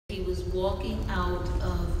He was walking out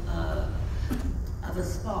of a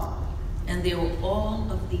spa, and there were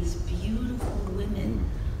all of these beautiful women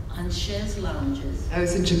on chaise lounges. I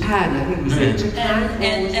was in Japan, I think it was in Japan.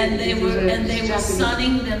 And they were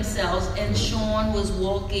sunning themselves, and Sean was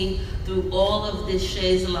walking through all of these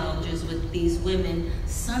chaise lounges with these women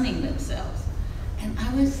sunning themselves. And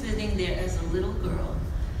I was sitting there as a little girl,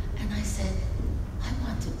 and I said, I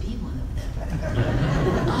want to be one of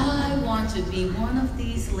them. I want to be one of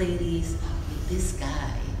these ladies with this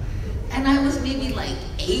guy. And I was maybe like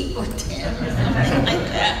 8 or 10 or something like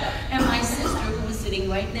that. And my sister, who was sitting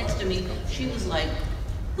right next to me, she was like,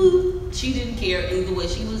 ooh. She didn't care either way.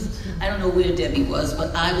 She was, I don't know where Debbie was,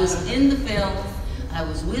 but I was in the film. I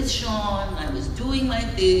was with Sean. I was doing my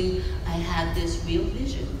thing. I had this real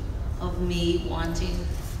vision of me wanting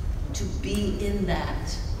to be in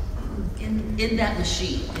that, in that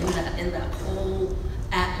machine, in that whole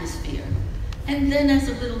atmosphere. And then as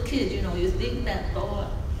a little kid, you know, you think that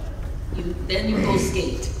thought, then you go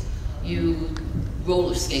skate, you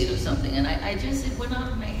roller skate or something, and it went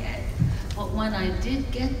out of my head. But when I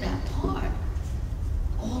did get that part,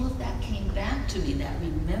 all of that came back to me, that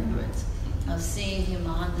remembrance of seeing him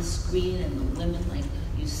on the screen, and the women, like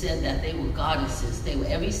you said, that they were goddesses. They were,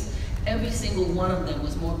 every single one of them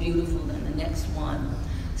was more beautiful than the next one.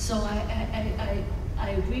 So I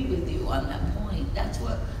agree with you on that point. That's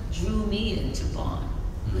what drew me into Bond.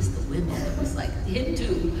 Was the women. It was like him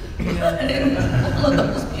too. You know, and all of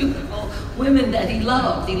those beautiful women that he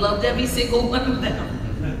loved. He loved every single one of them.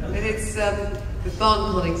 And it's, the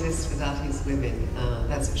Bond can't exist without his women,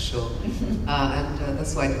 that's for sure. And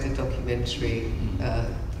that's why I did a documentary,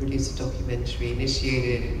 produced a documentary,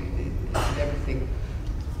 initiated everything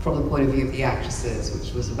from the point of view of the actresses,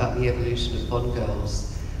 which was about the evolution of Bond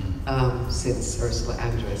girls since Ursula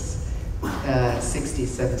Andress, 60s,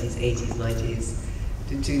 70s, 80s, 90s.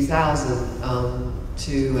 To 2000,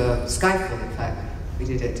 to Skyfall, in fact. We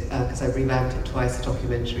did it because I revamped it twice, the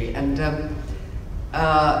documentary. And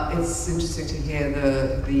it's interesting to hear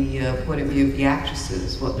the point of view of the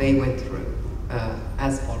actresses, what they went through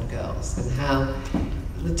as Bond girls, and how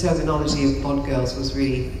the terminology of Bond girls was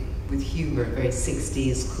really with humor, very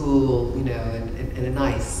 60s, cool, you know, and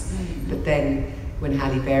nice. But then when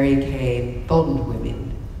Halle Berry came, Bond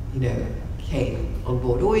women, you know, came on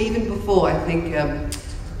board, or even before. I think a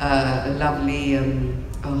lovely, I'm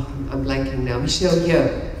blanking now, Michelle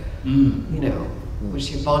Yeoh. You know, was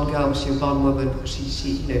she a Bond girl? Was she a Bond woman? She,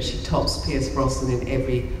 you know, she tops Pierce Brosnan in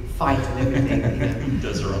every fight and everything. You know,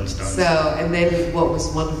 does her own stunts. So, and then what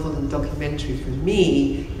was wonderful in the documentary for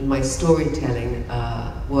me in my storytelling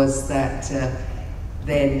was that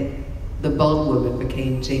then the Bond woman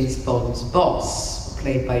became James Bond's boss,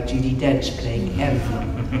 played by Judi Dench, playing M.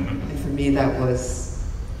 And for me, that was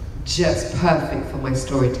just perfect for my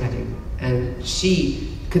storytelling. And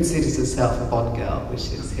she considers herself a Bond girl,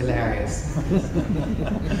 which is hilarious,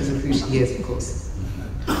 because of who she is, of course.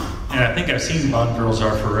 And I think I've seen Bond Girls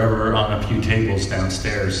Are Forever on a few tables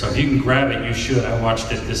downstairs, so if you can grab it, you should. I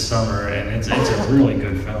watched it this summer, and it's a really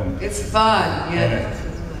good film. It's fun, yeah.